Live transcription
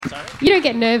You don't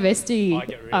get nervous, do you? I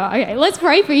get really okay, let's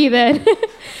pray for you then.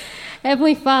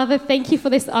 Heavenly Father, thank you for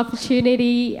this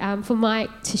opportunity for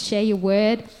Mike to share your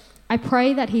word. I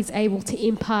pray that he's able to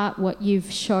impart what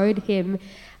you've showed him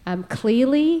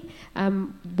clearly,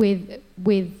 with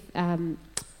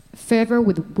fervor,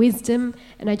 with wisdom.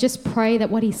 And I just pray that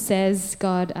what he says,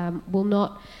 God, will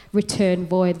not return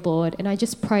void, Lord. And I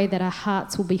just pray that our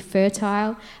hearts will be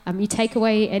fertile. You take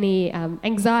away any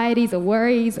anxieties or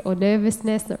worries or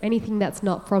nervousness or anything that's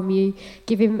not from you.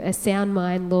 Give him a sound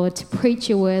mind, Lord, to preach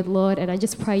your word, Lord. And I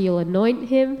just pray you'll anoint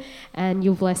him and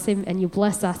you'll bless him and you'll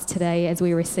bless us today as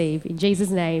we receive. In Jesus'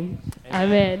 name,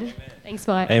 amen. Amen. Thanks,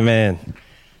 Mike. Amen.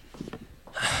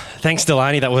 Thanks,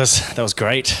 Delaney. That was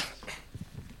great.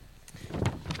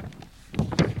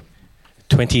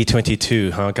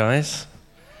 2022, huh, guys?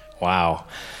 Wow.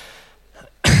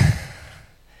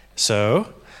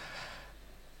 So,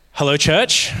 hello,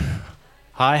 church.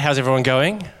 Hi, how's everyone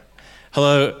going?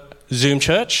 Hello, Zoom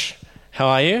church. How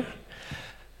are you?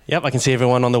 Yep, I can see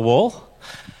everyone on the wall.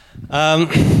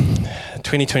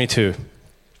 2022.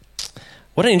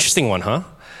 What an interesting one, huh?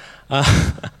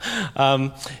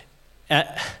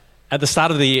 At the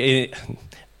start of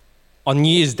on New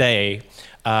Year's Day,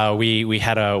 we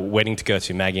had a wedding to go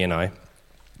to, Maggie and I.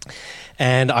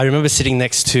 And I remember sitting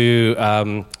next to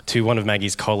one of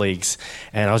Maggie's colleagues,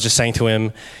 and I was just saying to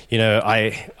him,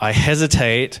 I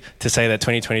hesitate to say that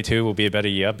 2022 will be a better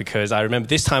year because I remember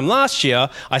this time last year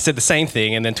I said the same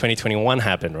thing, and then 2021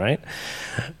 happened, right?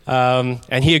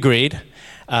 And he agreed,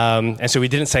 and so we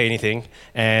didn't say anything,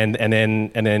 and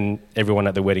then everyone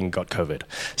at the wedding got COVID.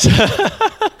 So,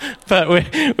 but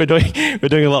we're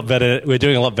doing a lot better. We're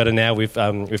doing a lot better now. We've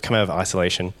come out of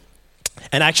isolation.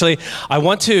 And actually, I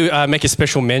want to make a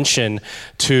special mention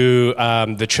to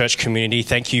the church community.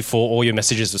 Thank you for all your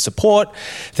messages of support.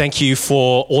 Thank you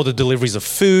for all the deliveries of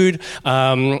food.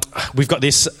 We've got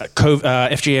this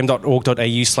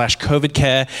fgm.org.au/COVID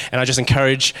care, and I just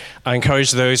encourage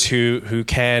those who do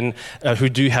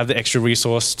have the extra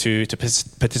resource to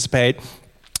participate.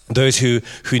 Those who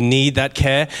need that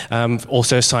care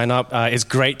also sign up. It's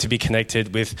great to be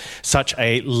connected with such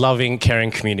a loving, caring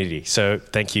community. So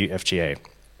thank you, FGA.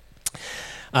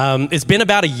 It's been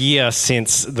about a year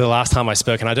since the last time I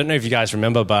spoke, and I don't know if you guys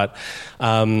remember, but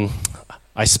I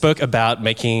spoke about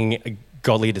making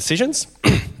godly decisions.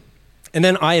 And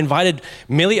then I invited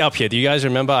Millie up here. Do you guys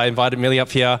remember? I invited Millie up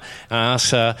here and I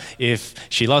asked her if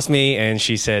she loves me, and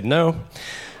she said no.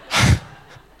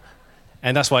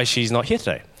 And that's why she's not here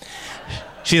today.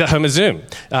 She's at home at Zoom,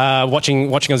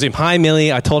 watching on Zoom. Hi,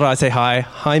 Millie. I told her I'd say hi.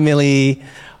 Hi, Millie.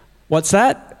 What's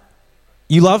that?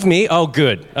 You love me? Oh,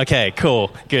 good. Okay, cool.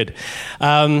 Good.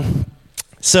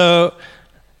 So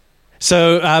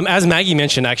as Maggie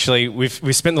mentioned, actually,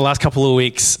 we've spent the last couple of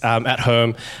weeks at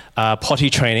home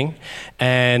potty training.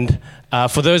 And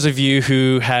for those of you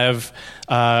who have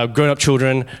grown-up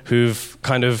children who've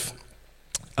kind of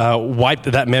wiped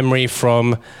that memory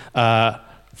from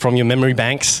your memory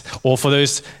banks, or for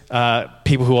those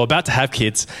people who are about to have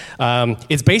kids,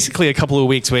 it's basically a couple of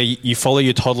weeks where you follow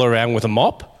your toddler around with a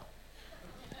mop.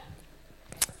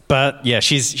 But yeah,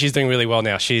 she's doing really well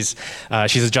now. She's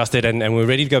adjusted, and we're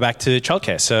ready to go back to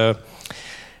childcare. So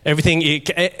everything it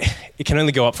can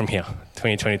only go up from here.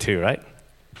 2022, right?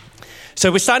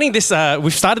 So we've started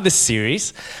this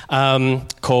series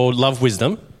called Love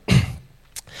Wisdom.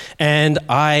 And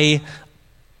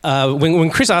when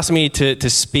Chris asked me to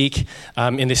speak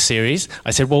in this series,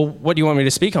 I said, well, what do you want me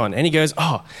to speak on? And he goes,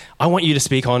 I want you to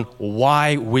speak on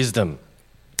why wisdom.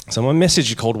 So my message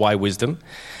is called Why Wisdom.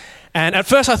 And at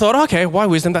first I thought, okay, why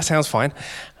wisdom? That sounds fine.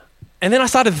 And then I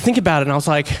started to think about it, and I was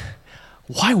like,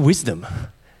 why wisdom?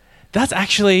 That's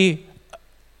actually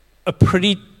a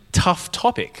pretty tough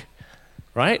topic,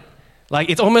 right? Like,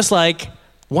 it's almost like,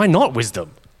 why not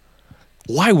wisdom?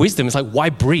 Why wisdom? It's like, why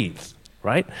breathe,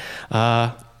 right?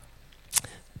 Why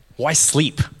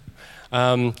sleep?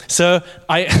 So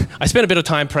I spent a bit of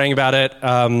time praying about it,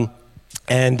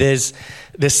 and there's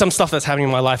some stuff that's happening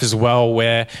in my life as well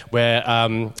where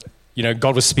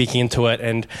God was speaking into it,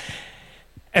 and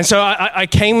so I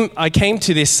came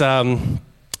to this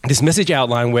message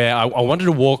outline where I wanted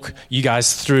to walk you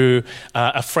guys through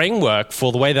a framework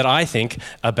for the way that I think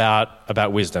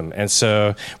about wisdom. And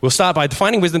so we'll start by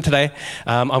defining wisdom today.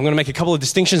 I'm going to make a couple of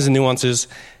distinctions and nuances,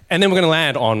 and then we're going to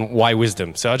land on why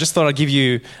wisdom. So I just thought I'd give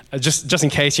you, just in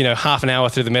case, half an hour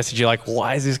through the message, you're like,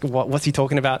 why is this, what's he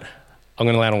talking about? I'm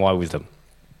going to land on why wisdom.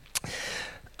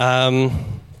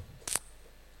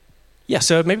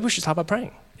 So maybe we should start by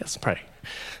praying. Let's pray.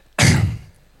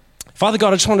 Father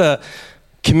God, I just want to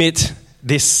commit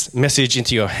this message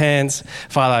into your hands.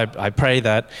 Father, I pray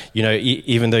that,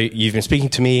 even though you've been speaking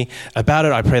to me about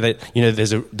it, I pray that,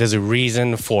 there's a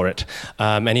reason for it.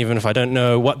 And even if I don't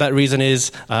know what that reason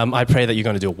is, I pray that you're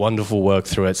going to do a wonderful work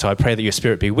through it. So I pray that your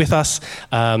Spirit be with us,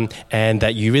 and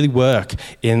that you really work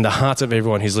in the hearts of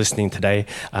everyone who's listening today.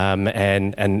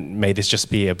 And may this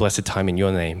just be a blessed time in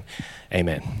your name.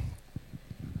 Amen.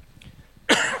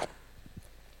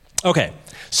 Okay,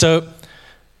 so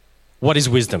what is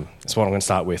wisdom? That's what I'm going to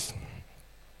start with.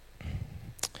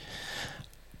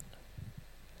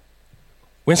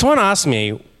 When someone asks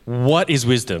me, what is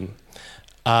wisdom?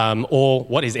 Or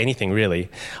what is anything really?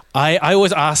 I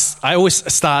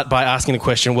always start by asking the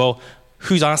question, well,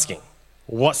 who's asking?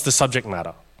 What's the subject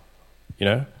matter?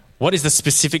 What is the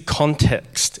specific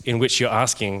context in which you're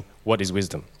asking what is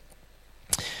wisdom?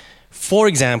 For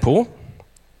example,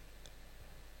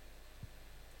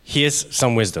 here's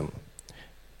some wisdom.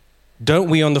 Don't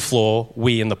wee on the floor,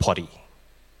 wee in the potty.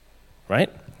 Right?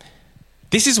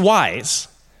 This is wise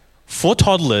for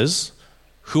toddlers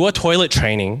who are toilet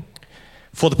training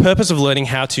for the purpose of learning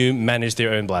how to manage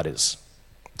their own bladders.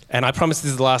 And I promise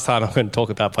this is the last time I'm going to talk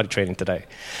about potty training today.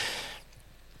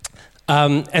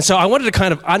 And so I wanted to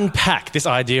kind of unpack this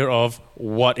idea of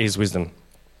what is wisdom.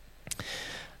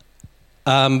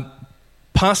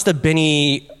 Pastor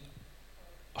Benny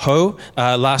Ho,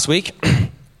 last week,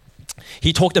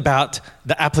 he talked about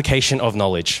the application of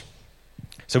knowledge.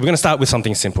 So we're going to start with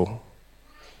something simple.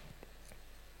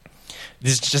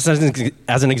 This is just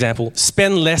as an example.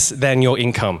 Spend less than your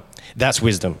income. That's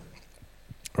wisdom,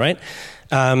 right?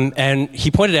 And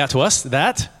he pointed out to us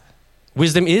that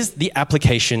wisdom is the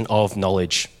application of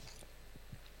knowledge.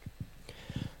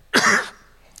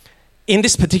 In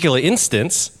this particular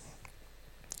instance,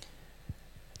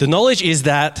 the knowledge is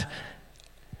that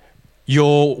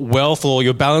your wealth or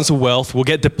your balance of wealth will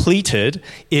get depleted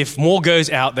if more goes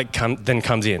out than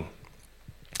comes in.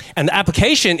 And the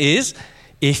application is,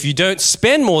 if you don't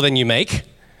spend more than you make,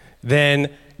 then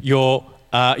your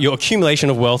accumulation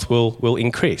of wealth will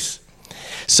increase.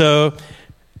 So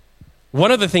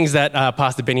one of the things that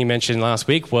Pastor Benny mentioned last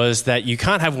week was that you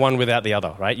can't have one without the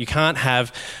other, right? You can't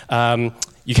have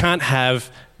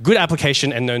good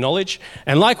application and no knowledge,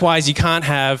 and likewise, you can't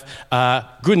have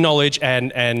good knowledge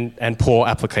and poor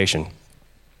application.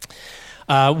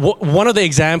 One of the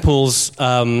examples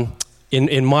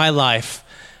in my life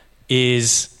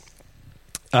is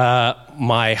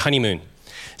my honeymoon.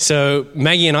 So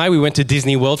Maggie and I, we went to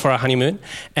Disney World for our honeymoon,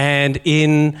 and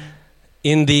in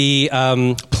the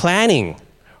planning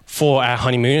for our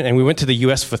honeymoon, and we went to the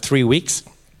US for 3 weeks,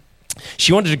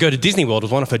 she wanted to go to Disney World. It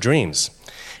was one of her dreams.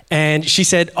 And she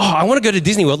said, I want to go to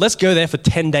Disney World. Let's go there for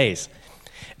 10 days.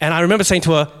 And I remember saying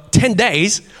to her, 10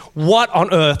 days? What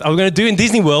on earth are we going to do in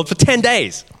Disney World for 10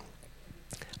 days?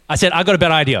 I said, I got a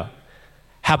better idea.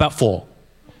 How about 4?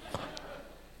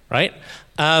 Right?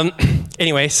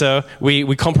 Anyway, so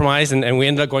we compromised and we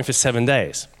ended up going for 7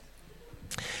 days.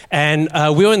 And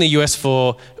we were in the US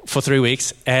for 3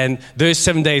 weeks, and those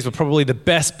 7 days were probably the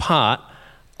best part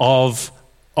of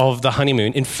the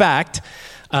honeymoon. In fact,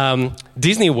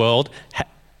 Disney World,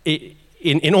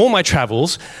 in all my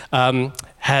travels,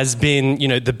 has been,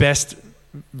 the best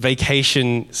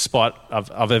vacation spot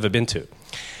I've ever been to.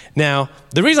 Now,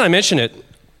 the reason I mention it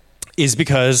is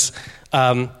because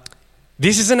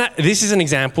this is an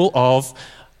example of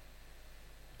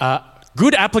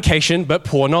good application but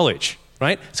poor knowledge,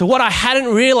 right? So what I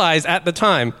hadn't realized at the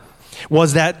time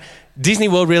was that Disney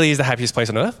World really is the happiest place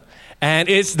on earth, and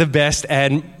it's the best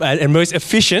and most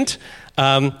efficient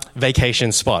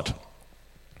vacation spot,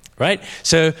 right?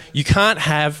 So you can't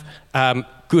have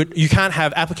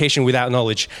application without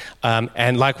knowledge,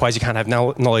 and likewise you can't have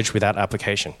knowledge without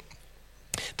application.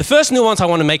 The first nuance I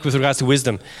want to make with regards to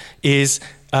wisdom is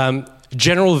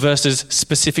general versus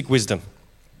specific wisdom,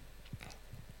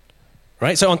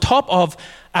 right? So on top of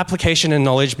application and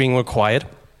knowledge being required,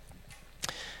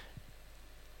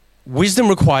 wisdom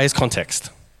requires context.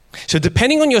 So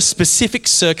depending on your specific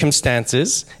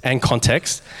circumstances and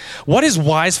context, what is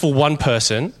wise for one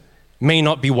person may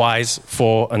not be wise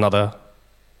for another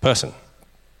person.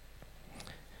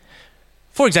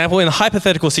 For example, in a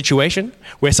hypothetical situation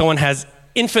where someone has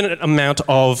infinite amount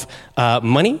of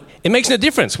money, it makes no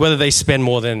difference whether they spend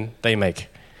more than they make.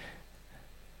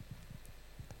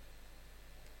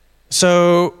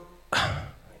 So,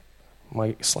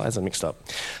 my slides are mixed up.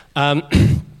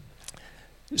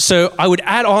 So I would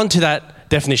add on to that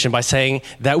definition by saying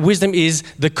that wisdom is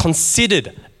the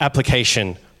considered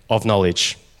application of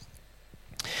knowledge.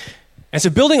 And so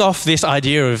building off this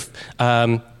idea of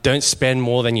don't spend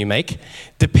more than you make.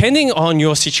 Depending on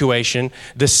your situation,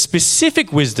 the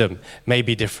specific wisdom may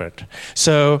be different.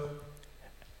 So,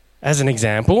 as an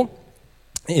example,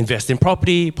 invest in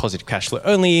property, positive cash flow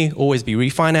only, always be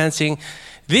refinancing.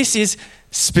 This is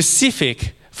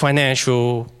specific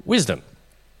financial wisdom,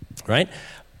 right?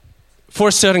 For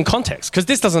a certain context, because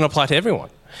this doesn't apply to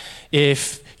everyone.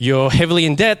 If you're heavily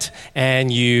in debt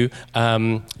and you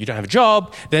don't have a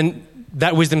job, then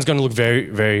that wisdom is going to look very,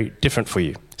 very different for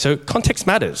you. So context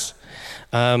matters,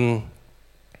 at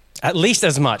least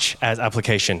as much as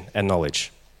application and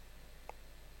knowledge.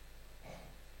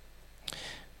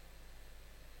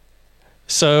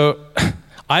 So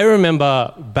I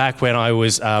remember back when I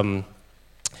was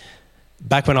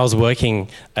working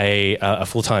a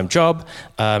full-time job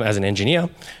as an engineer,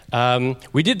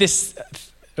 we did this.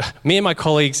 Me and my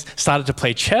colleagues started to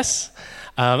play chess,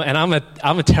 and I'm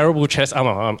a terrible chess.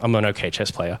 I'm an okay chess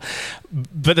player,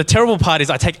 but the terrible part is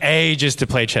I take ages to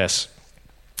play chess.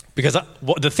 Because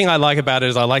the thing I like about it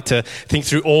is I like to think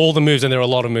through all the moves, and there are a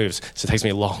lot of moves, so it takes me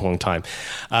a long, long time.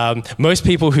 Most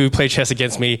people who play chess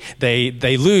against me,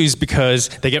 they lose because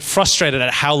they get frustrated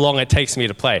at how long it takes me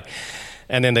to play,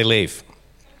 and then they leave.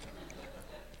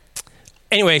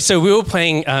 Anyway, so we were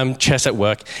playing chess at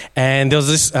work, and there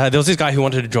was this guy who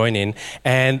wanted to join in,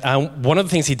 and one of the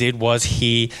things he did was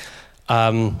he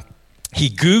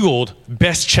Googled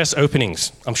best chess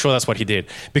openings. I'm sure that's what he did.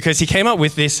 Because he came up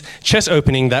with this chess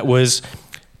opening that was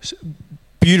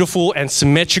beautiful and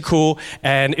symmetrical,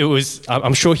 and it was,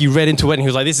 I'm sure he read into it and he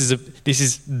was like, this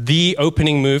is the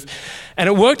opening move. And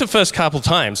it worked the first couple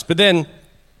times. But then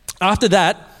after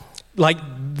that, like,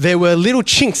 there were little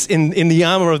chinks in the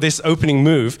armor of this opening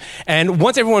move. And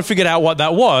once everyone figured out what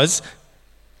that was,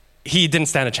 he didn't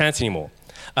stand a chance anymore.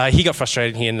 He got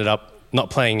frustrated and he ended up not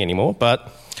playing anymore. But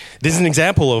this is an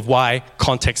example of why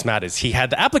context matters. He had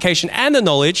the application and the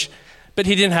knowledge, but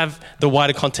he didn't have the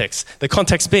wider context. The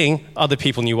context being other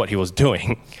people knew what he was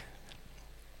doing.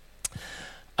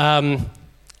 How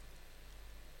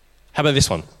about this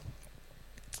one?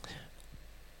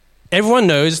 Everyone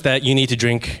knows that you need to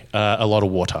drink a lot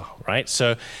of water, right?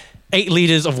 So 8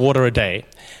 liters of water a day.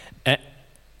 8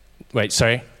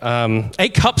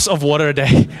 cups of water a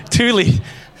day. 2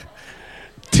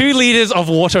 liters of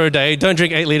water a day. Don't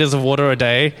drink 8 liters of water a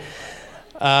day.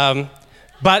 But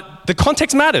the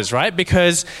context matters, right?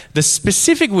 Because the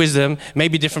specific wisdom may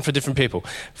be different for different people.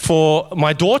 For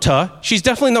my daughter, she's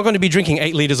definitely not going to be drinking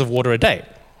 8 liters of water a day.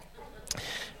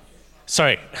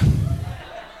 Sorry.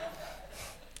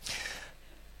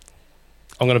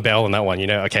 I'm going to bail on that one,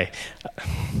 okay.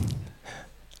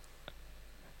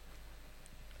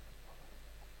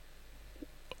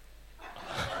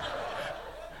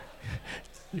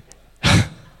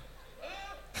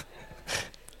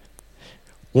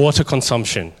 Water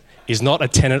consumption is not a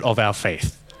tenet of our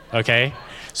faith, okay?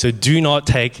 So do not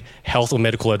take health or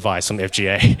medical advice from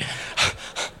FGA.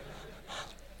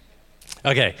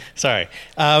 Okay, sorry.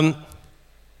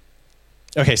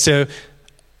 Okay, so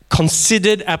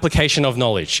considered application of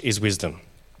knowledge is wisdom.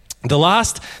 The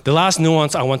last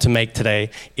nuance I want to make today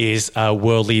is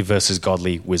worldly versus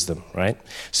godly wisdom, right?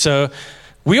 So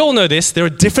we all know this. There are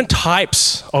different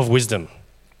types of wisdom.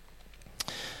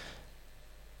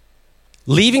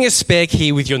 Leaving a spare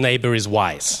key with your neighbor is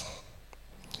wise,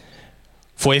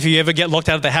 for if you ever get locked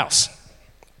out of the house.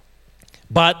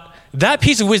 But that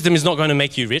piece of wisdom is not going to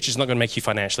make you rich. It's not going to make you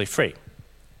financially free.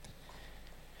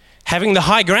 Having the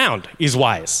high ground is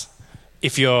wise.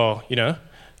 If you're,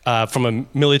 from a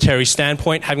military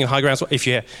standpoint, having a high ground, if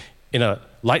you're in a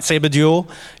lightsaber duel,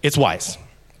 it's wise.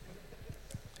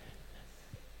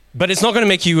 But it's not going to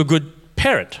make you a good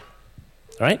parent,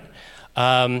 right?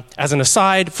 As an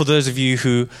aside, for those of you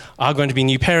who are going to be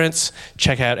new parents,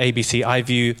 check out ABC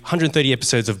iView. 130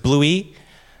 episodes of Bluey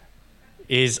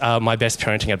is my best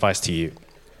parenting advice to you.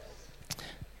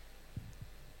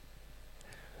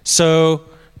 So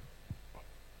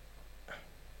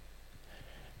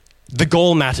the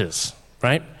goal matters,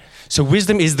 right? So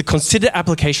wisdom is the considered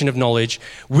application of knowledge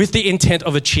with the intent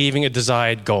of achieving a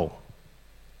desired goal.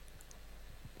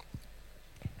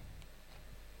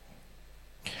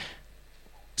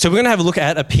 So we're going to have a look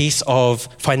at a piece of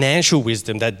financial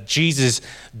wisdom that Jesus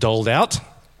doled out.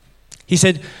 He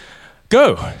said,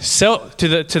 go, sell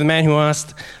to the man who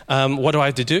asked, what do I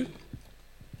have to do?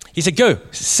 He said, go,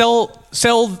 sell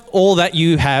all that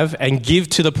you have and give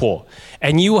to the poor,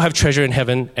 and you will have treasure in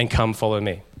heaven, and come follow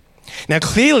me. Now,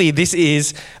 clearly, this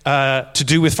is to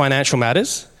do with financial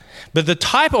matters, but the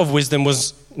type of wisdom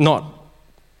was not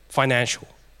financial,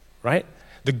 right?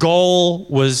 The goal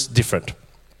was different.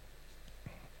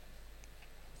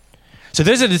 So So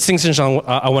those are the distinctions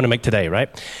I want to make today, right?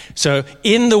 So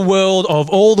in the world of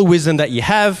all the wisdom that you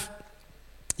have,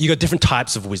 you got different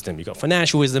types of wisdom. You got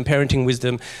financial wisdom, parenting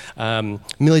wisdom,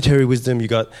 military wisdom. You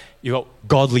got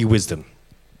godly wisdom.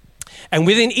 And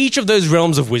within each of those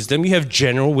realms of wisdom, you have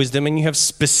general wisdom and you have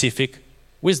specific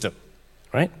wisdom,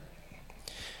 right?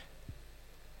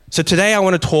 So today I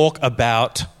want to talk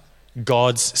about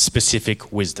God's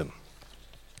specific wisdom.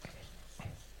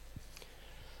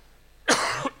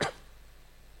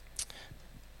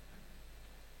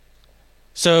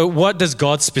 So what does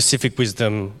God's specific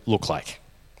wisdom look like?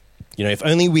 You know, if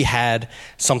only we had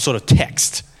some sort of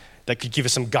text that could give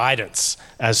us some guidance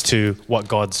as to what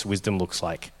God's wisdom looks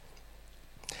like.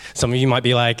 Some of you might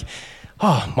be like,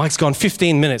 oh, Mike's gone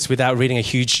 15 minutes without reading a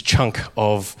huge chunk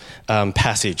of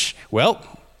passage. Well,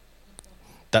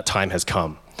 that time has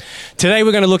come. Today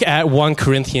we're going to look at 1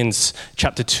 Corinthians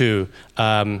chapter 2,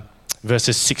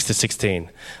 verses 6 to 16.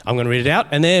 I'm going to read it out,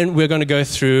 and then we're going to go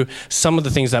through some of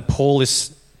the things that Paul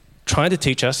is trying to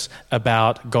teach us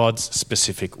about God's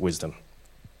specific wisdom.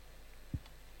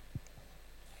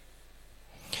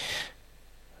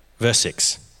 Verse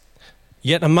 6.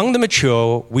 Yet among the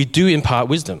mature we do impart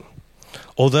wisdom,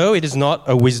 although it is not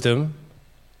a wisdom...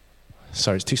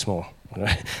 Sorry, it's too small.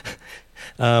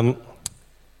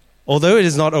 Although it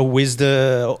is not a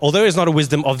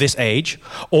wisdom of this age,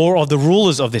 or of the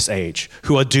rulers of this age,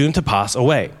 who are doomed to pass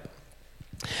away.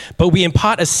 But we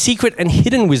impart a secret and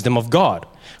hidden wisdom of God,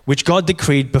 which God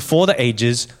decreed before the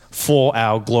ages for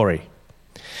our glory.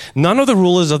 None of the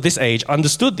rulers of this age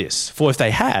understood this, for if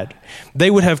they had, they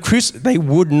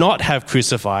would not have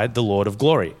crucified the Lord of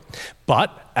glory.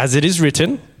 But as it is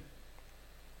written,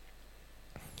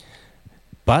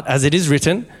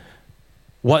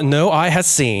 what no eye has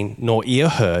seen, nor ear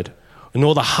heard,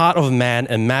 nor the heart of man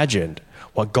imagined,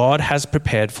 what God has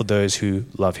prepared for those who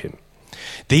love him.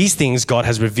 These things God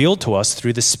has revealed to us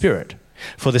through the Spirit.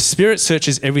 For the Spirit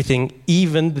searches everything,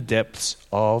 even the depths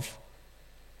of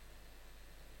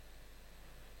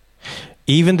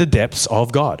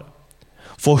God.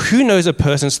 For who knows a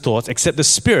person's thoughts except the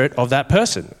spirit of that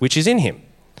person, which is in him?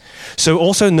 So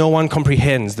also no one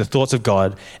comprehends the thoughts of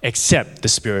God except the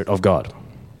Spirit of God.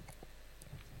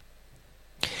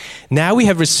 Now we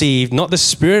have received not the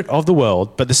spirit of the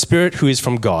world, but the Spirit who is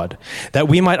from God, that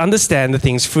we might understand the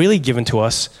things freely given to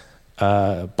us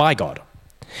by God.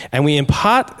 And we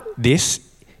impart this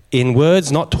in words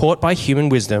not taught by human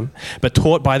wisdom, but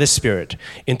taught by the Spirit,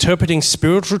 interpreting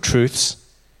spiritual truths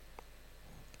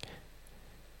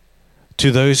to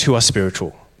those who are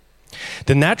spiritual.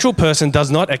 The natural person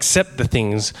does not accept the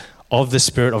things of the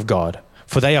Spirit of God,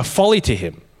 for they are folly to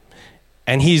him,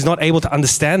 and he is not able to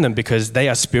understand them because they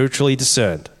are spiritually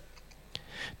discerned.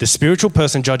 The spiritual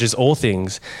person judges all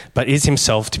things, but is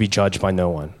himself to be judged by no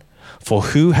one. For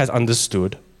who has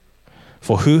understood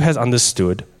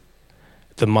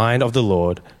the mind of the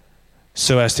Lord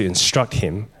so as to instruct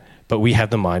him? But we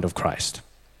have the mind of Christ.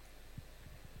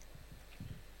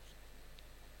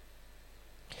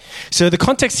 So the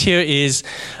context here is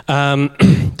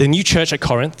the new church at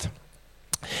Corinth.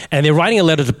 And they're writing a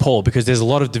letter to Paul because there's a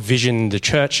lot of division in the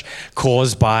church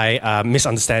caused by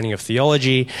misunderstanding of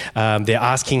theology. They're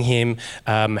asking him,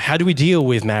 how do we deal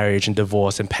with marriage and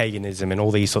divorce and paganism and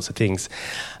all these sorts of things?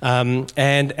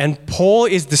 And Paul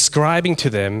is describing to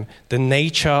them the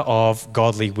nature of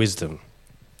godly wisdom.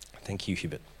 Thank you,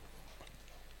 Hubert.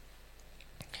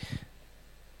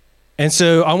 And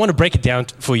so I want to break it down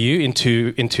for you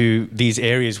into these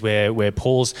areas where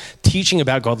Paul's teaching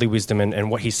about godly wisdom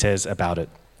and what he says about it.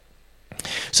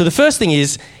 So the first thing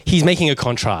is he's making a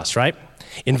contrast, right?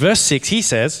 In verse 6, he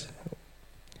says,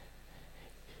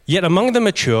 "Yet among the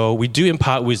mature we do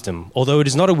impart wisdom, although it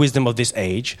is not a wisdom of this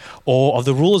age or of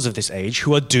the rulers of this age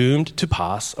who are doomed to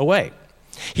pass away."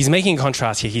 He's making a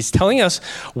contrast here. He's telling us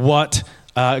what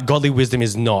godly wisdom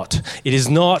is not. It is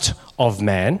not of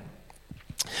man.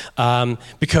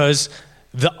 Because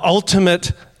the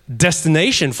ultimate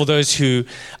destination for those who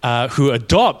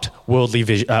adopt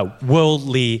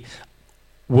worldly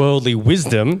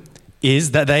wisdom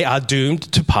is that they are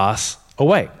doomed to pass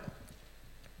away.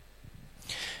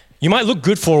 You might look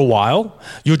good for a while.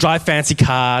 You'll drive fancy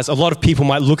cars. A lot of people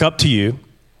might look up to you.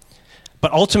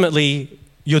 But ultimately,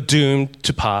 you're doomed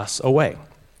to pass away.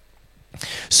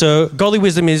 So godly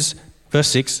wisdom is, verse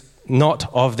 6, not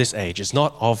of this age. It's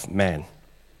not of man.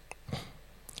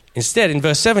 Instead, in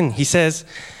verse 7, he says,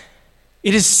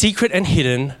 "It is secret and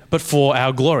hidden, but for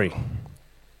our glory."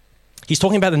 He's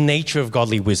talking about the nature of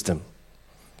godly wisdom.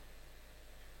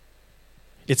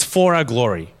 It's for our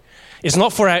glory. It's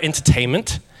not for our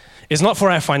entertainment. It's not for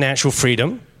our financial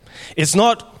freedom. It's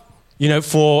not,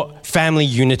 for family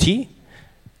unity.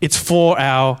 it's for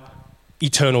our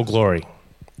eternal glory.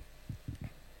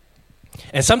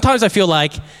 And sometimes I feel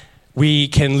like we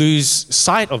can lose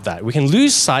sight of that. We can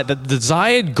lose sight that the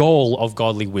desired goal of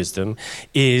godly wisdom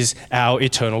is our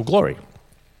eternal glory.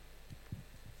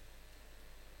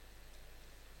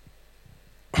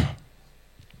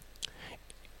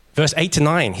 Verse 8 to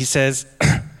 9, he says,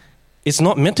 it's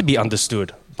not meant to be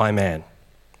understood by man.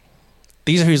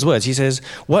 These are his words. He says,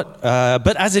 but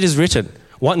as it is written,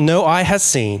 what no eye has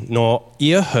seen, nor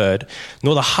ear heard,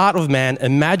 nor the heart of man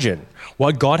imagined,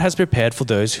 what God has prepared for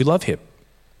those who love him.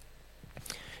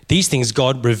 These things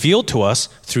God revealed to us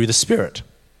through the Spirit.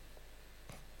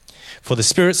 For the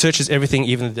Spirit searches everything,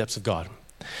 even the depths of God.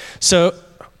 So,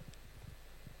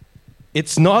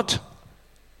 it's not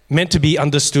meant to be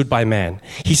understood by man.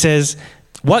 He says,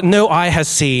 what no eye has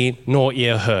seen, nor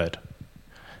ear heard.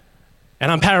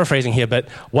 And I'm paraphrasing here, but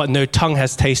what no tongue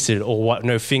has tasted, or what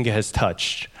no finger has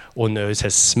touched, or nose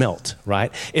has smelt,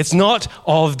 right? It's not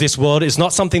of this world. It's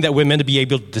not something that we're meant to be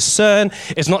able to discern.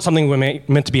 It's not something we're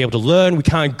meant to be able to learn. We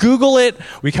can't Google it.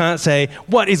 We can't say,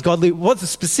 what's the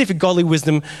specific godly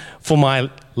wisdom for my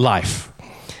life?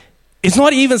 It's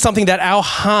not even something that our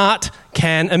heart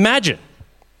can imagine.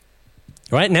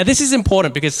 Right? Now, this is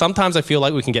important because sometimes I feel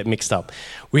like we can get mixed up.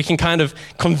 We can kind of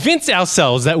convince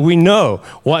ourselves that we know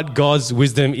what God's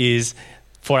wisdom is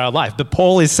for our life. But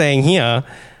Paul is saying here,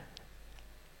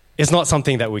 it's not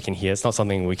something that we can hear. It's not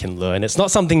something we can learn. It's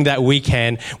not something that we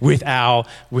can, with our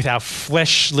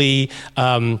fleshly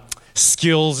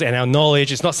skills and our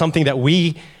knowledge, it's not something that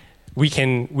we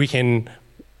can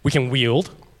wield.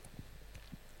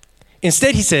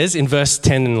 Instead, he says in verse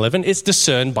 10 and 11, it's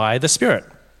discerned by the Spirit.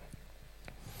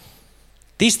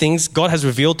 These things God has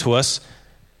revealed to us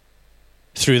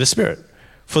through the Spirit.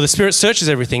 For the Spirit searches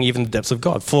everything, even the depths of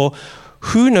God. For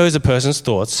who knows a person's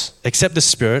thoughts except the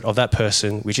spirit of that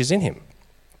person which is in him?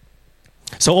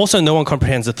 So also no one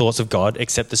comprehends the thoughts of God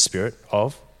except the Spirit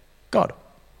of God.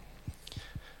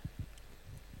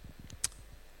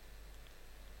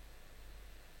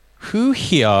 Who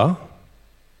here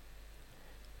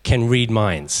can read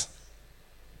minds?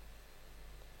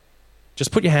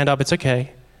 Just put your hand up, it's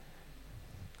okay.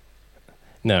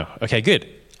 No. Okay, good.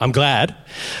 I'm glad.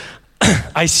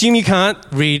 I assume you can't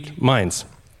read minds.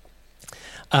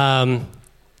 Can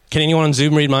anyone on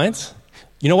Zoom read minds?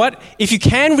 You know what? If you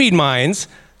can read minds,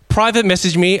 private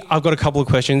message me. I've got a couple of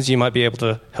questions you might be able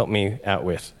to help me out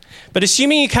with. But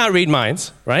assuming you can't read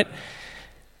minds, right?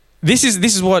 This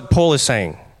is what Paul is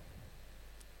saying.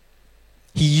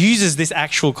 He uses this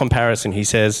actual comparison. He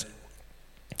says,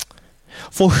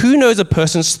 for who knows a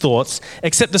person's thoughts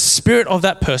except the spirit of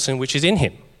that person which is in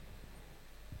him?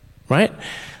 Right?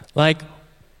 Like,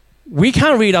 we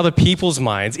can't read other people's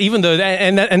minds, even though,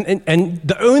 and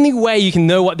the only way you can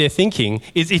know what they're thinking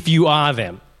is if you are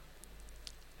them.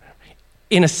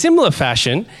 In a similar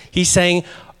fashion, he's saying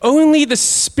only the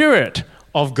Spirit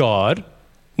of God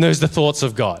knows the thoughts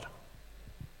of God.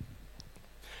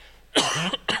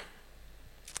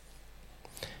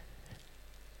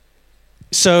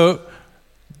 So,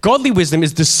 godly wisdom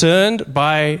is discerned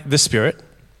by the Spirit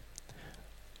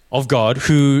of God,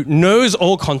 who knows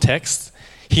all contexts,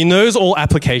 he knows all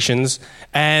applications,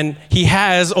 and he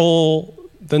has all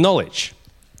the knowledge,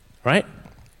 right?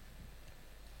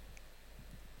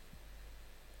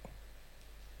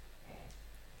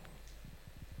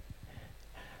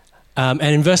 And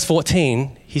in verse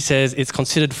 14, he says it's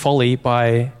considered folly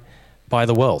by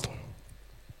the world.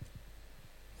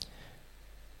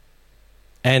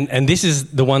 And this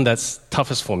is the one that's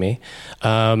toughest for me,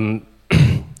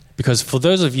 because for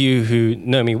those of you who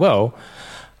know me well,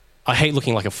 I hate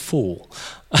looking like a fool.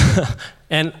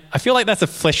 And I feel like that's a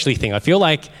fleshly thing. I feel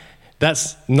like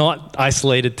that's not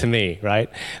isolated to me, right?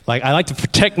 Like, I like to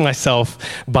protect myself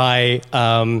by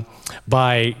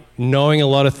knowing a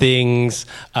lot of things,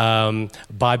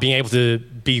 by being able to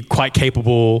be quite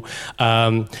capable.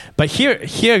 But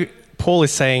here Paul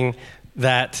is saying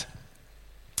that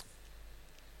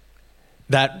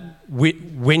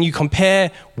when you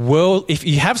compare if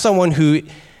you have someone who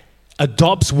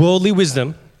adopts worldly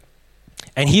wisdom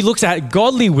and he looks at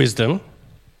godly wisdom,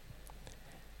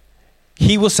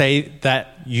 he will say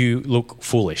that you look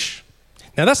foolish.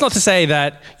 Now, that's not to say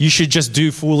that you should just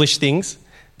do foolish things.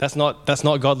 That's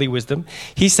not godly wisdom.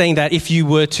 He's saying that if you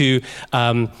were to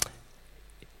have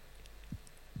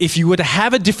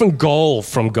a different goal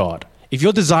from God, if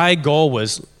your desired goal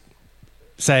was,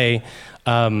 say,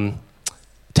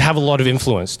 to have a lot of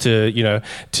influence, to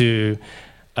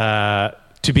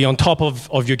be on top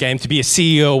of your game, to be a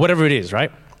CEO, whatever it is,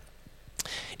 right?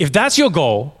 If that's your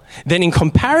goal, then in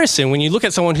comparison, when you look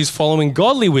at someone who's following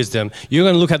godly wisdom, you're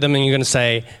going to look at them and you're going to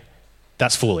say,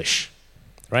 that's foolish,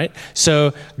 right?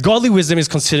 So godly wisdom is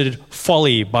considered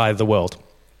folly by the world.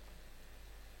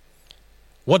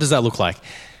 What does that look like?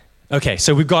 Okay,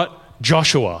 so we've got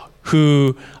Joshua,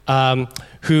 who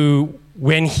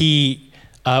when he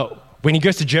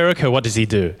goes to Jericho, what does he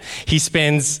do? He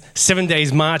spends 7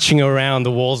 days marching around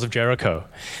the walls of Jericho.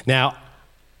 Now,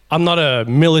 I'm not a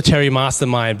military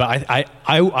mastermind, but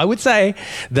I would say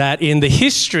that in the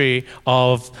history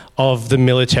of the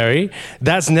military,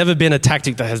 that's never been a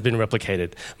tactic that has been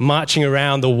replicated. Marching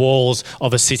around the walls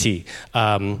of a city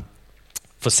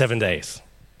for 7 days.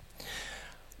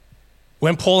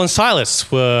 When Paul and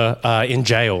Silas were in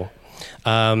jail,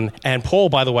 and Paul,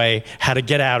 by the way, had a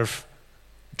get out of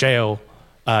jail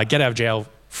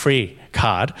free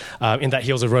card, in that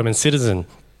he was a Roman citizen.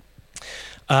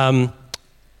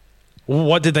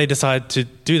 What did they decide to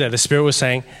do there? The Spirit was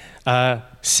saying,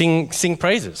 sing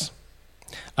praises.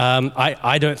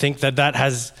 I don't think that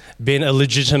has been a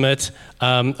legitimate,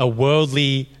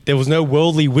 there was no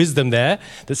worldly wisdom there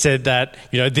that said that,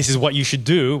 this is what you should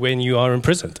do when you are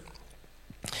imprisoned.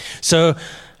 So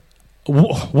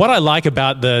what I like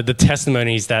about the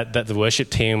testimonies that the worship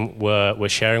team were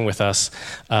sharing with us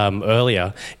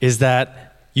earlier is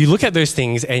that you look at those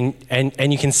things and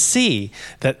you can see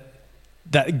that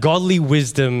godly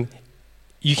wisdom,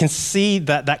 you can see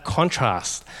that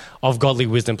contrast of godly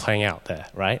wisdom playing out there,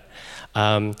 right?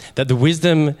 That the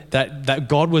wisdom that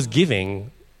God was giving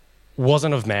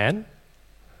wasn't of man,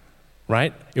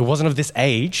 right? It wasn't of this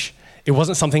age. It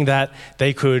wasn't something that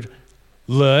they could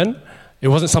learn. It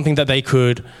wasn't something that they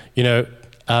could,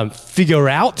 figure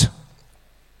out.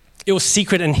 It was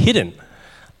secret and hidden.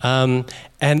 And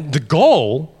the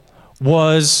goal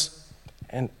was,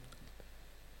 and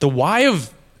the why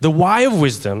of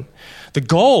wisdom, the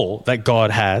goal that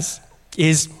God has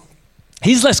is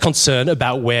he's less concerned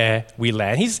about where we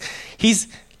land.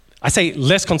 I say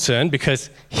less concerned because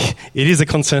it is a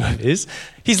concern of his.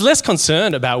 He's less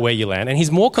concerned about where you land, and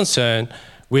he's more concerned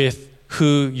with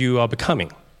who you are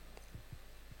becoming.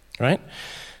 Right?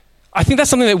 I think that's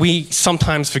something that we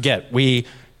sometimes forget. We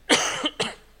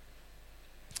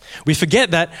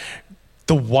forget that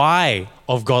the why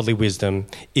of godly wisdom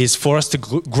is for us to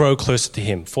grow closer to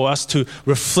him, for us to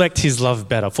reflect his love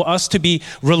better, for us to be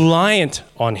reliant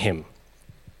on him.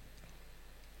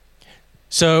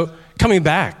 So coming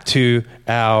back to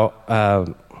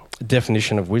our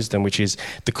definition of wisdom, which is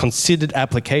the considered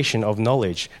application of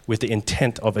knowledge with the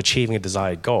intent of achieving a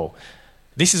desired goal.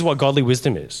 This is what godly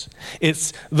wisdom is.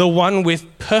 It's the one with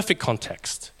perfect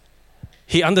context.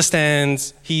 He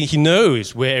understands, he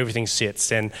knows where everything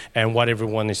sits and what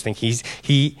everyone is thinking.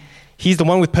 He's the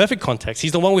one with perfect context.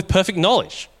 He's the one with perfect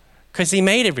knowledge because he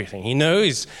made everything. He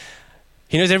knows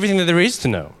everything that there is to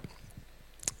know.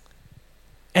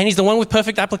 And he's the one with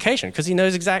perfect application because he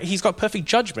knows he's got perfect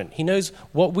judgment. He knows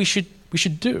what we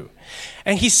should do.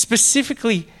 And he's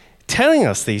specifically telling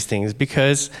us these things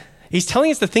because he's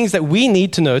telling us the things that we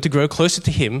need to know to grow closer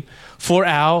to him for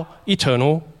our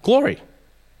eternal glory.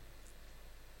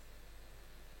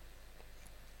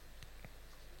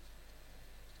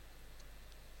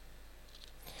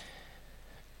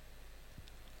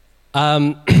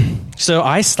 So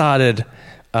I started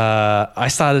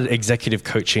executive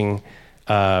coaching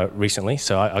recently.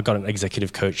 So I got an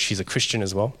executive coach. She's a Christian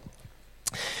as well,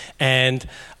 and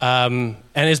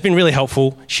it's been really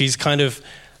helpful. She's kind of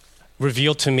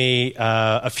revealed to me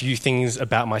a few things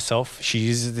about myself. She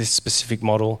uses this specific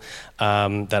model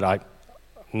that I'm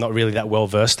not really that well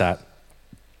versed at.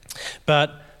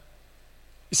 But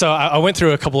so I went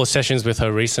through a couple of sessions with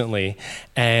her recently,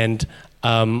 and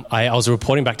I was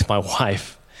reporting back to my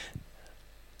wife.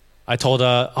 I told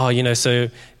her, so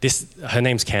her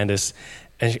name's Candace,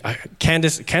 and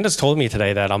Candace told me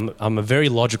today that I'm a very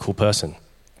logical person,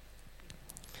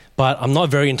 but I'm not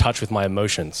very in touch with my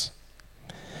emotions.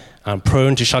 I'm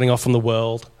prone to shutting off from the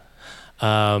world,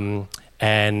 and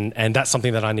that's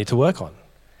something that I need to work on.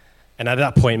 And at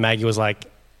that point, Maggie was like,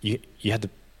 "You had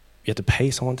to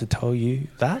pay someone to tell you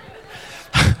that?"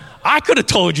 I could have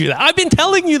told you that. I've been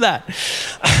telling you that.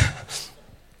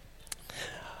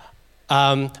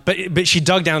 But she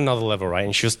dug down another level, right?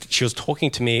 And she was talking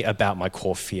to me about my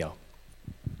core fear.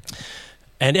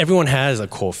 And everyone has a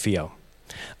core fear.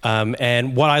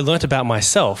 And what I learned about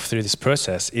myself through this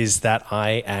process is that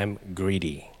I am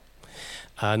greedy.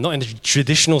 Not in the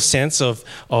traditional sense of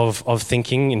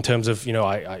thinking in terms of,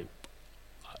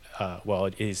 well,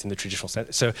 it is in the traditional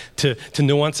sense. So to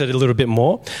nuance it a little bit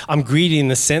more, I'm greedy in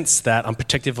the sense that I'm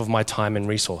protective of my time and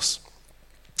resource.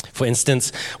 For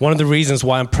instance, one of the reasons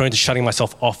why I'm prone to shutting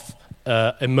myself off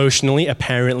emotionally,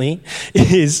 apparently,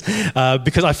 is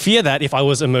because I fear that if I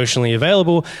was emotionally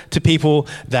available to people,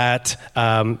 that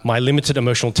my limited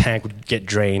emotional tank would get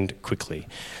drained quickly.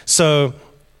 So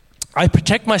I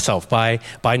protect myself by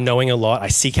knowing a lot. I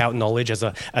seek out knowledge as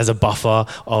a buffer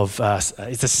of.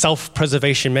 It's a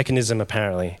self-preservation mechanism,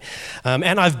 apparently,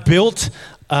 and I've built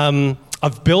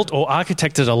or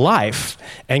architected a life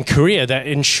and career that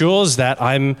ensures that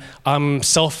I'm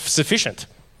self-sufficient.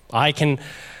 I can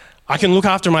look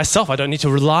after myself. I don't need to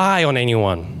rely on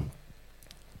anyone.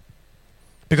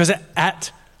 Because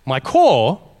at my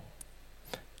core,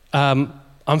 I'm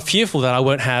fearful that I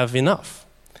won't have enough.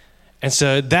 And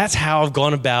so that's how I've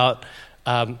gone about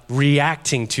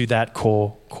reacting to that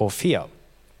core fear.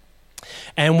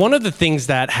 And one of the things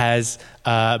that has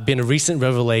been a recent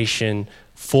revelation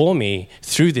for me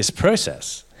through this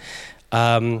process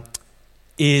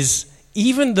is,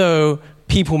 even though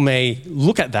people may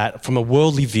look at that from a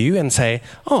worldly view and say,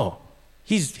 oh,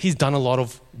 he's done a lot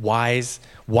of wise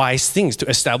things to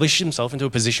establish himself into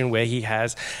a position where he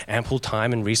has ample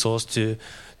time and resource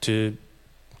to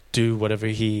do whatever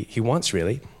he wants,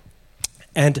 really.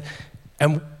 And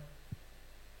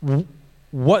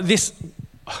what this...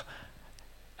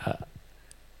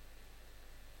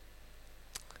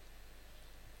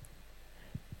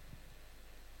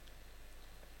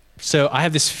 So I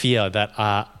have this fear that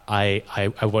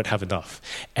I won't have enough.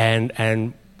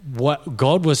 And what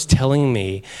God was telling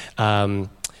me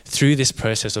through this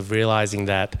process of realizing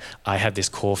that I have this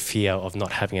core fear of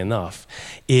not having enough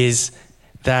is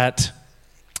that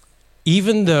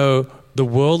even though the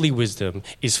worldly wisdom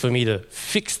is for me to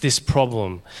fix this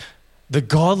problem, the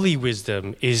godly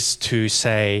wisdom is to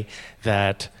say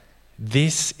that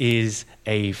this is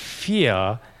a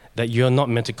fear that you're not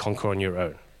meant to conquer on your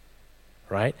own,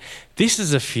 right? This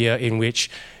is a fear in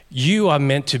which you are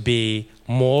meant to be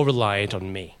more reliant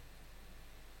on me.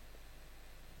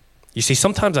 You see,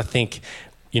 sometimes I think,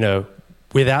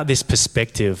 without this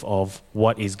perspective of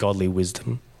what is godly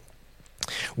wisdom,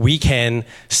 we can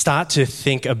start to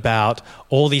think about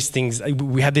all these things.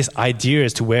 We have this idea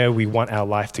as to where we want our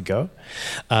life to go.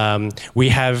 We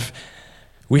have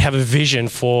a vision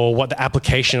for what the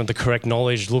application of the correct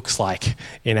knowledge looks like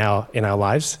in our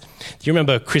lives. Do you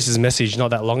remember Chris's message not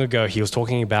that long ago? He was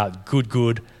talking about good,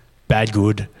 bad,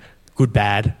 good,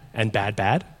 bad, and bad,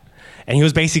 bad. And he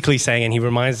was basically saying, and he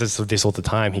reminds us of this all the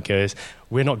time, he goes,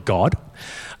 we're not God.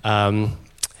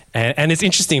 And it's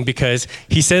interesting because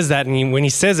he says that, and when he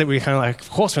says it, we're kind of like, of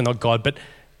course we're not God, but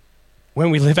when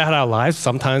we live out our lives,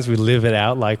 sometimes we live it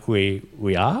out like we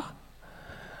are.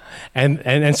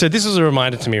 And so this was a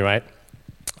reminder to me, right,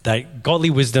 that godly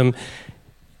wisdom,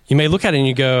 you may look at it and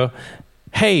you go,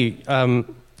 hey,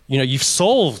 you've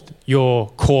solved your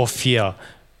core fear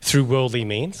through worldly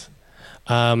means.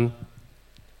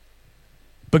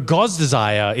 But God's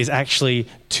desire is actually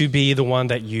to be the one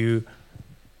that you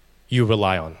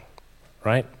rely on,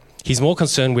 right? He's more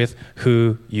concerned with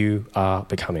who you are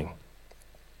becoming.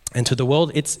 And to the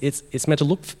world, it's meant to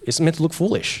look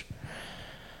foolish.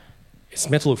 It's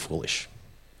meant to look foolish.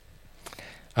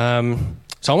 So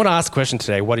I want to ask a question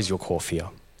today. What is your core fear?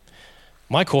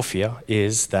 My core fear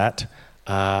is that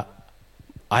I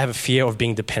have a fear of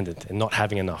being dependent and not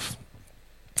having enough.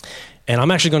 And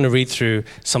I'm actually going to read through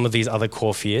some of these other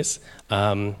core fears.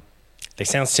 They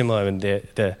sound similar, and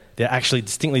they're actually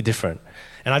distinctly different.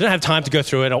 And I don't have time to go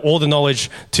through it or all the knowledge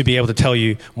to be able to tell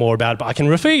you more about it, but I can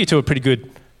refer you to a pretty good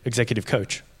executive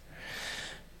coach.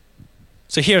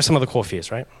 So here are some of the core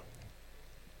fears, right?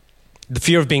 The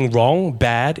fear of being wrong,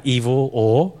 bad, evil,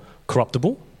 or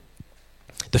corruptible.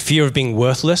 The fear of being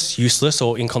worthless, useless,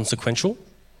 or inconsequential.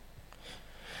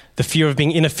 The fear of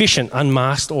being inefficient,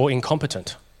 unmasked, or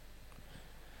incompetent.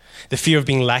 The fear of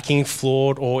being lacking,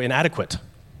 flawed, or inadequate.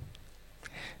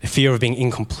 The fear of being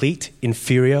incomplete,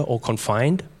 inferior, or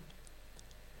confined.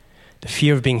 The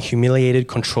fear of being humiliated,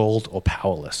 controlled, or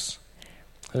powerless.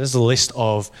 There's a list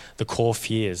of the core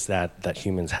fears that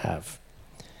humans have.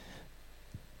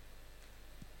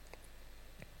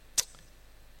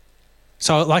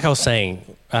 So like I was saying,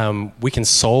 we can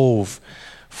solve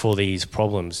for these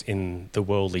problems in the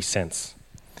worldly sense.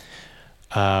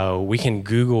 We can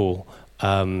Google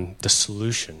the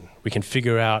solution. We can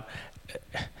figure out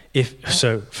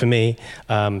so for me,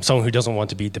 someone who doesn't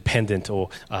want to be dependent or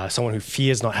someone who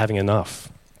fears not having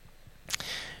enough,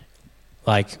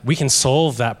 we can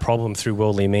solve that problem through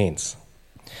worldly means.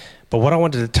 But what I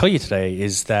wanted to tell you today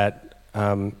is that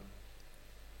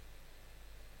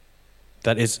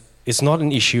it's not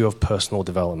an issue of personal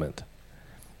development,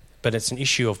 but it's an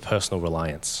issue of personal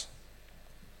reliance,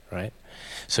 right?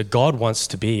 So God wants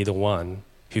to be the one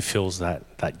who fills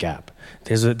that gap.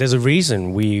 There's a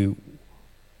reason we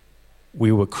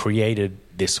were created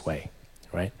this way,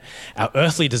 right? Our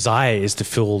earthly desire is to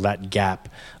fill that gap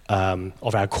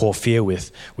of our core fear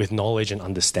with knowledge and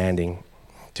understanding,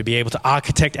 to be able to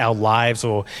architect our lives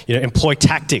or employ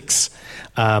tactics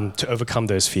to overcome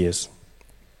those fears.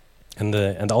 And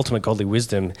the ultimate godly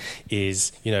wisdom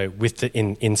is,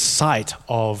 in sight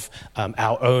of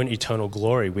our own eternal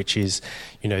glory, which is,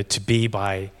 to be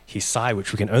by His side,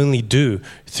 which we can only do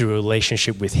through a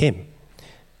relationship with Him.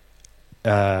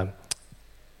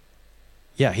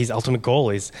 His ultimate goal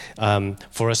is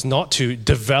for us not to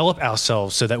develop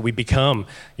ourselves so that we become,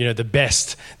 the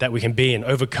best that we can be and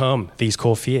overcome these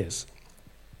core fears.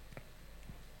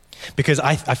 Because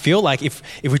I feel like if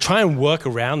we try and work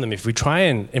around them, if we try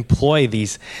and employ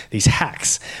these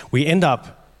hacks, we end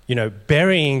up,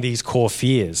 burying these core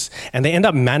fears, and they end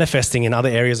up manifesting in other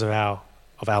areas of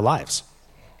our lives.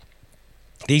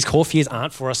 These core fears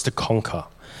aren't for us to conquer.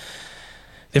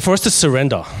 They're for us to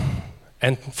surrender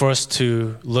and for us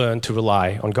to learn to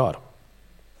rely on God.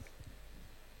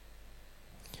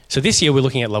 So this year we're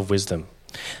looking at love wisdom.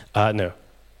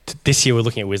 This year we're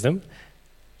looking at wisdom.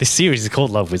 This series is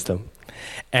called Love Wisdom.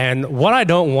 And what I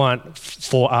don't want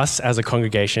for us as a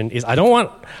congregation is I don't want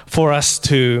for us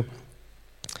to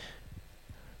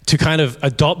kind of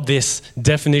adopt this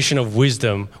definition of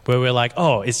wisdom where we're like,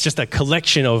 oh, it's just a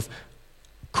collection of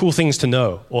cool things to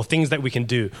know or things that we can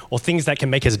do or things that can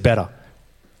make us better,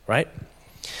 right?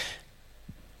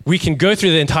 We can go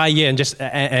through the entire year and just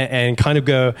and kind of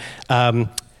go,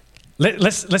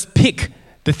 let's pick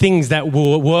the things that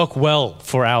will work well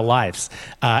for our lives,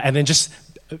 and then just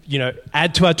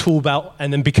add to our tool belt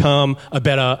and then become a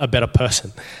better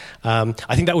person.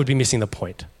 I think that would be missing the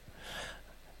point,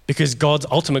 because God's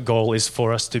ultimate goal is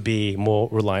for us to be more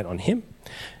reliant on Him.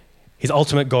 His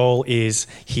ultimate goal is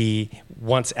He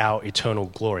wants our eternal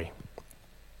glory,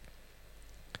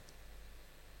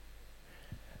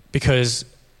 because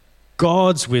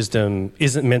God's wisdom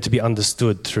isn't meant to be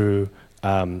understood through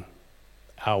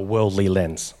our worldly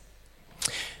lens.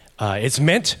 It's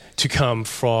meant to come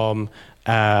from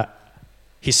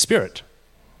His Spirit.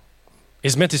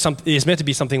 It's meant to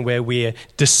be something where we're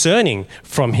discerning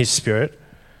from His Spirit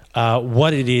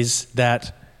what it is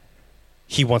that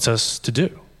He wants us to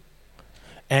do.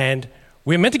 And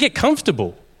we're meant to get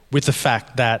comfortable with the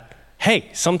fact that, hey,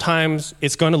 sometimes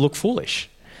it's going to look foolish.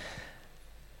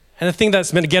 And the thing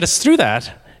that's meant to get us through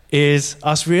that is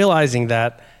us realizing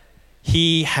that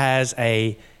He has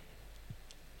that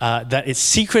it's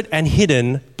secret and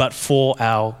hidden, but for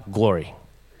our glory.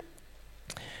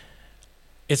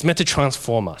 It's meant to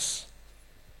transform us.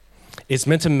 It's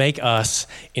meant to make us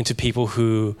into people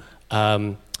who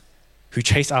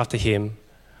chase after Him,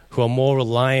 who are more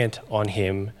reliant on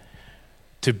Him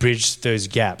to bridge those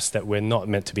gaps that we're not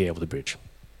meant to be able to bridge.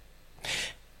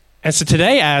 And so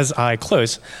today, as I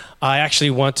close, I actually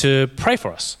want to pray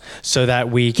for us so that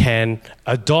we can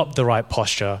adopt the right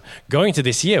posture going into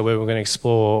this year where we're going to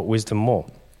explore wisdom more.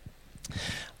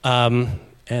 And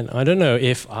I don't know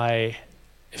if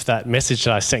that message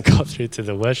that I sent got through to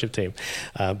the worship team,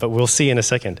 but we'll see in a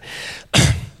second.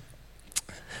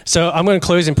 So I'm going to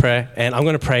close in prayer, and I'm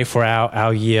going to pray for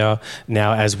our year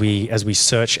now as we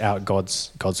search out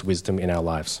God's wisdom in our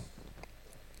lives.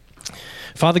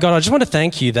 Father God, I just want to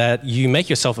thank You that You make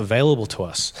Yourself available to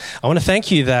us. I want to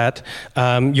thank You that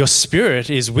Your Spirit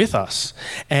is with us.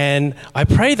 And I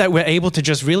pray that we're able to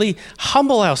just really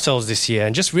humble ourselves this year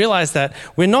and just realize that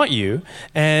we're not You,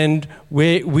 and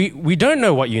we don't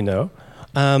know what You know.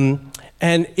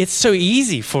 And it's so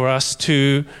easy for us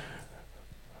to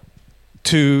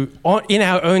in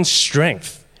our own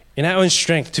strength,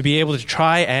 to be able to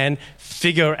try and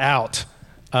figure out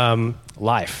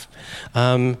life.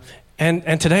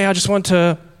 And today I just want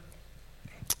to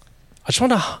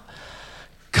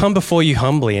come before You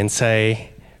humbly and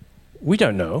say, we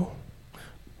don't know.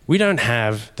 We don't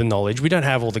have the knowledge. We don't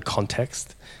have all the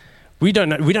context. We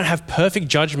don't have perfect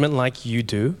judgment like You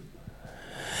do.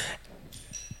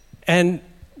 And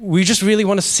we just really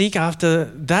want to seek after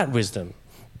that wisdom,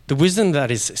 the wisdom that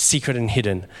is secret and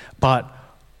hidden, but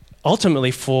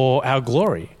ultimately for our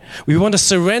glory. We want to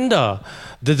surrender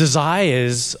the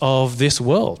desires of this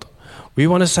world. We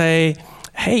want to say,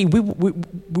 hey, we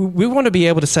want to be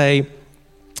able to say,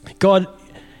 God,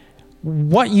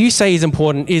 what You say is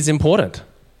important is important.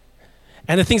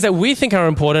 And the things that we think are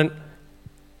important,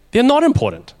 they're not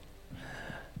important.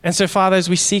 And so, Father, as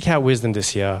we seek out wisdom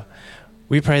this year,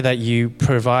 we pray that You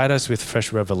provide us with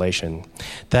fresh revelation,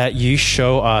 that You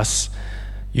show us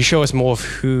more of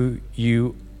who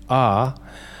You are,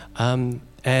 and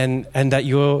and that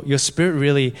your Spirit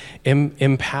really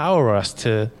empower us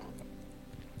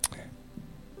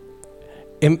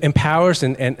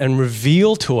and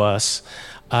reveal to us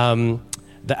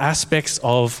the aspects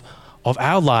of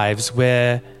our lives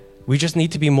where we just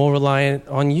need to be more reliant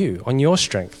on you, on your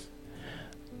strength.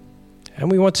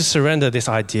 And we want to surrender this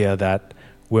idea that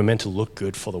we're meant to look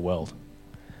good for the world.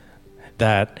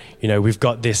 That, we've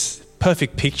got this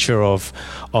perfect picture of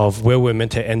where we're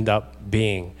meant to end up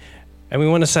being. And we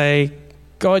want to say,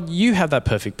 God, you have that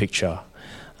perfect picture.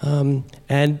 And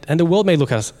the world may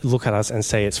look at us and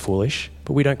say it's foolish,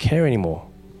 but we don't care anymore.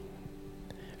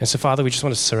 And so, Father, we just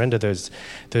want to surrender those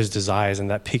desires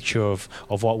and that picture of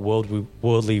what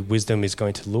worldly wisdom is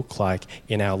going to look like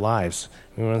in our lives.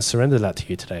 We want to surrender that to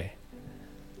you today.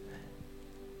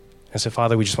 And so,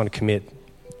 Father, we just want to commit,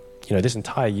 this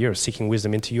entire year of seeking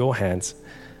wisdom into your hands.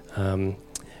 And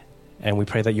we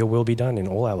pray that your will be done in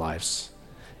all our lives.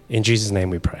 In Jesus' name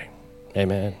we pray.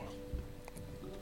 Amen.